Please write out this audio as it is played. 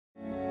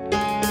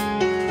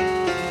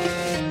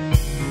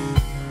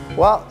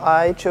Well,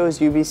 I chose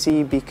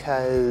UBC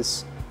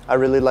because I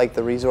really like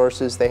the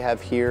resources they have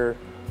here.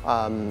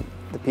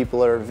 The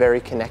people are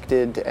very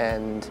connected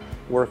and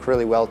work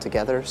really well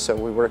together, so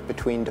we work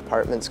between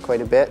departments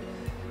quite a bit.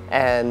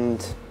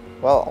 And,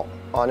 well,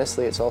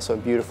 honestly, it's also a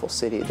beautiful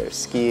city. There's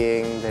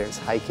skiing, there's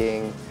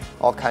hiking,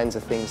 all kinds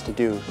of things to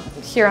do.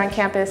 Here on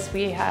campus,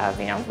 we have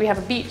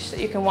a beach that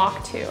you can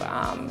walk to.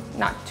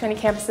 Not too many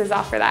campuses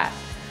offer that.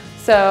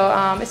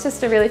 So it's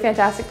just a really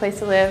fantastic place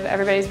to live.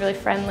 Everybody's really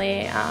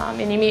friendly,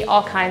 and you meet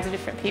all kinds of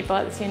different people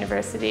at this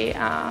university.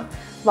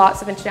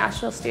 Lots of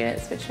international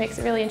students, which makes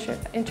it really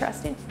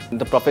interesting.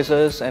 The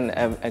professors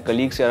and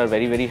colleagues here are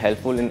very, very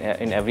helpful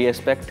in every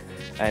aspect,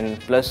 and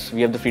plus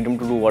we have the freedom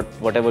to do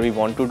whatever we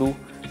want to do,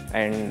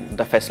 and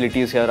the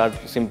facilities here are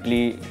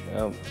simply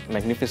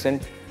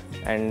magnificent,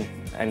 and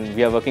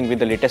we are working with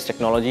the latest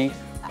technology.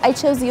 I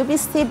chose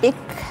UBC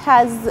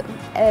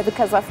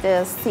because of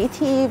the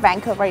city.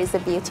 Vancouver is a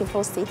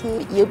beautiful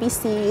city.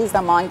 UBC is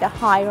among the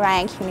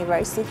high-ranked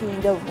universities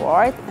in the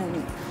world,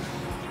 and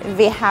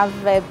we have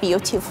a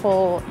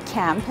beautiful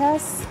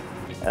campus.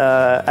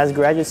 As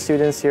graduate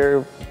students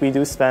here, we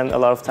do spend a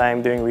lot of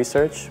time doing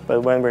research,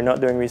 but when we're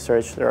not doing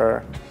research, there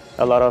are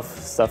a lot of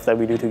stuff that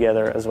we do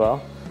together as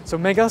well. So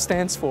MEGA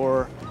stands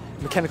for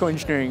Mechanical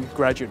Engineering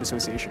Graduate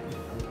Association.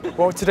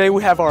 Well, today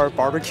we have our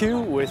barbecue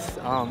with,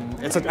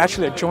 it's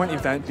actually a joint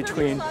event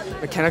between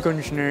mechanical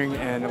engineering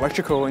and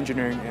electrical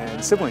engineering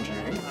and civil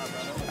engineering.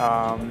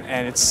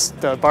 And it's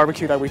the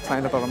barbecue that we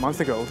planned about a month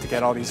ago to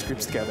get all these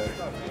groups together,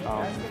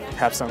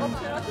 have some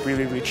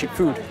really, really cheap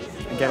food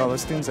and get all the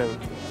students out.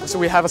 So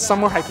we have a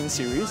summer hiking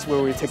series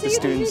where we take the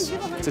students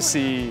to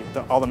see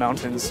all the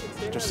mountains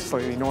just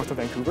slightly north of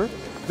Vancouver.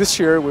 This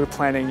year we're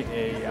planning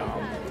a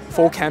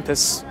full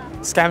campus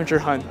scavenger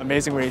hunt,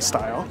 Amazing Race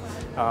style.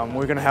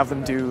 We're going to have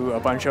them do a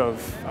bunch of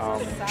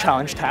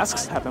challenge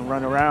tasks, have them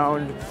run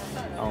around,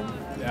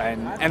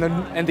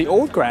 and the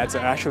old grads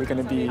are actually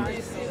going to be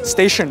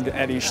stationed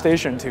at each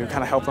station to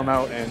kind of help them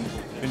out and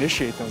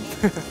initiate them.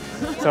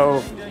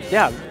 So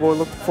yeah, we'll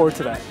look forward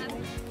to that.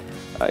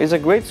 It's a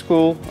great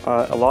school,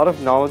 a lot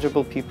of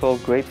knowledgeable people,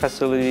 great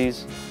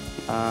facilities,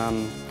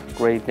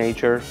 great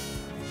nature.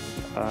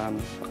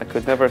 I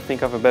could never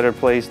think of a better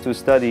place to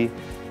study.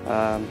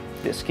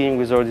 The skiing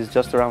resort is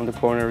just around the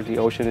corner, the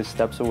ocean is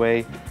steps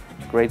away,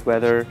 great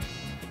weather.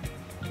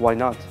 Why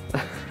not?